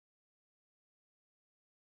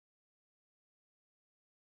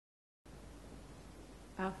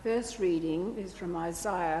Our first reading is from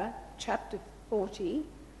Isaiah chapter 40,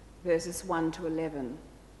 verses 1 to 11.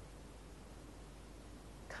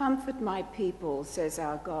 Comfort my people, says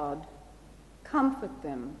our God. Comfort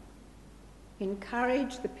them.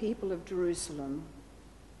 Encourage the people of Jerusalem.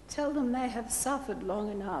 Tell them they have suffered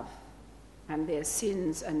long enough, and their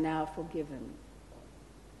sins are now forgiven.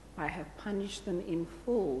 I have punished them in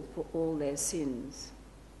full for all their sins.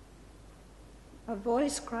 A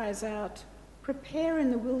voice cries out, "Prepare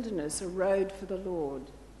in the wilderness a road for the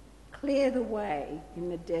Lord. Clear the way in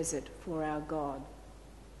the desert for our God.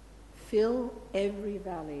 Fill every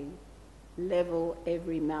valley, level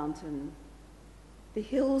every mountain. The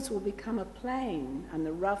hills will become a plain, and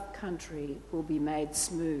the rough country will be made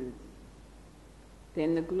smooth.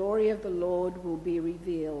 Then the glory of the Lord will be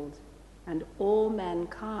revealed, and all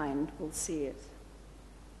mankind will see it.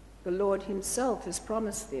 The Lord himself has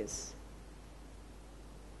promised this."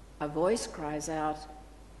 A voice cries out,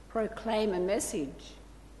 "Proclaim a message."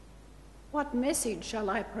 "What message shall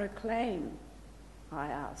I proclaim?" I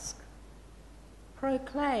ask.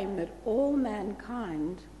 "Proclaim that all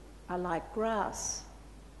mankind are like grass.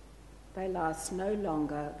 They last no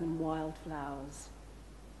longer than wildflowers.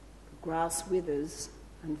 The grass withers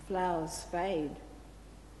and flowers fade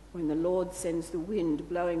when the Lord sends the wind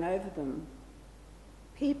blowing over them.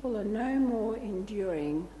 People are no more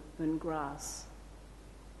enduring than grass.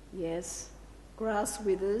 Yes, grass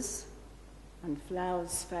withers and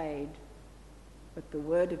flowers fade, but the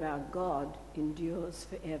word of our God endures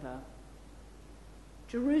forever.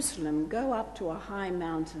 Jerusalem, go up to a high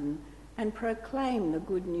mountain and proclaim the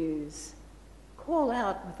good news. Call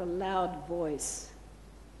out with a loud voice.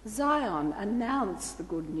 Zion, announce the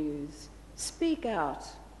good news. Speak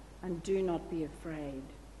out and do not be afraid.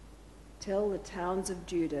 Tell the towns of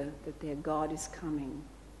Judah that their God is coming.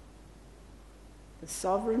 The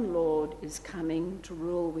sovereign Lord is coming to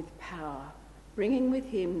rule with power, bringing with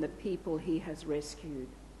him the people he has rescued.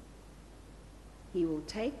 He will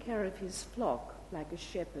take care of his flock like a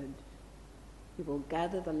shepherd. He will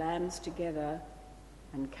gather the lambs together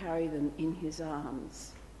and carry them in his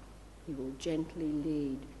arms. He will gently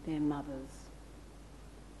lead their mothers.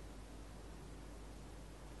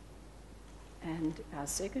 And our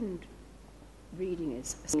second reading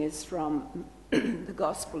is from the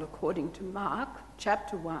Gospel according to Mark,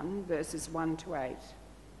 chapter 1, verses 1 to 8.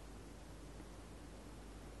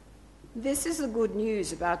 This is the good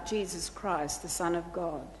news about Jesus Christ, the Son of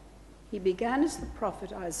God. He began as the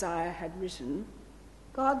prophet Isaiah had written.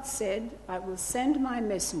 God said, "I will send my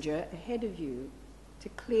messenger ahead of you to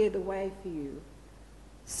clear the way for you."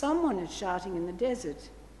 Someone is shouting in the desert,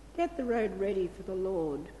 "Get the road ready for the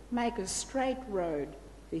Lord. Make a straight road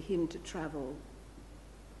for him to travel."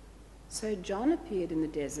 So John appeared in the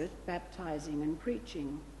desert, baptizing and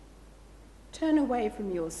preaching. "Turn away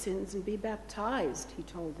from your sins and be baptized," he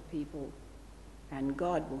told the people, "and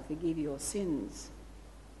God will forgive your sins."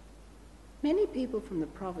 Many people from the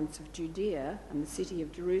province of Judea and the city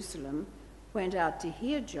of Jerusalem went out to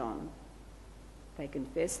hear John. They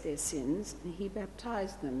confessed their sins, and he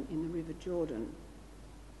baptized them in the river Jordan.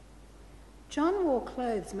 John wore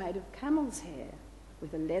clothes made of camel's hair,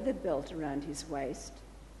 with a leather belt around his waist,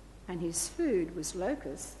 and his food was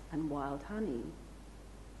locusts and wild honey.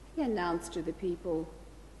 He announced to the people,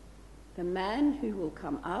 "The man who will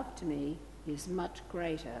come after me is much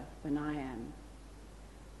greater than I am.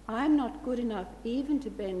 I am not good enough even to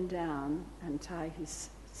bend down and tie his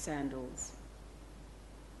sandals.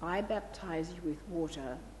 I baptize you with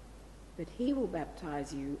water, but he will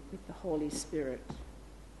baptize you with the Holy Spirit."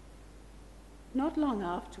 Not long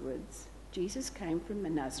afterwards, Jesus came from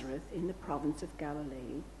Nazareth in the province of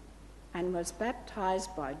Galilee and was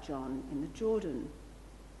baptized by John in the Jordan.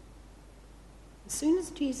 As soon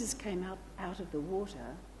as Jesus came up out of the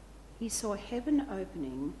water, he saw heaven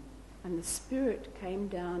opening, and the Spirit came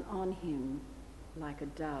down on him like a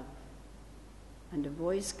dove. And a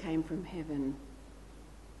voice came from heaven,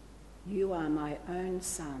 "You are my own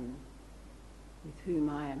Son, with whom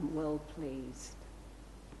I am well pleased."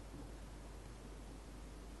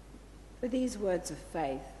 For these words of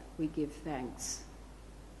faith we give thanks.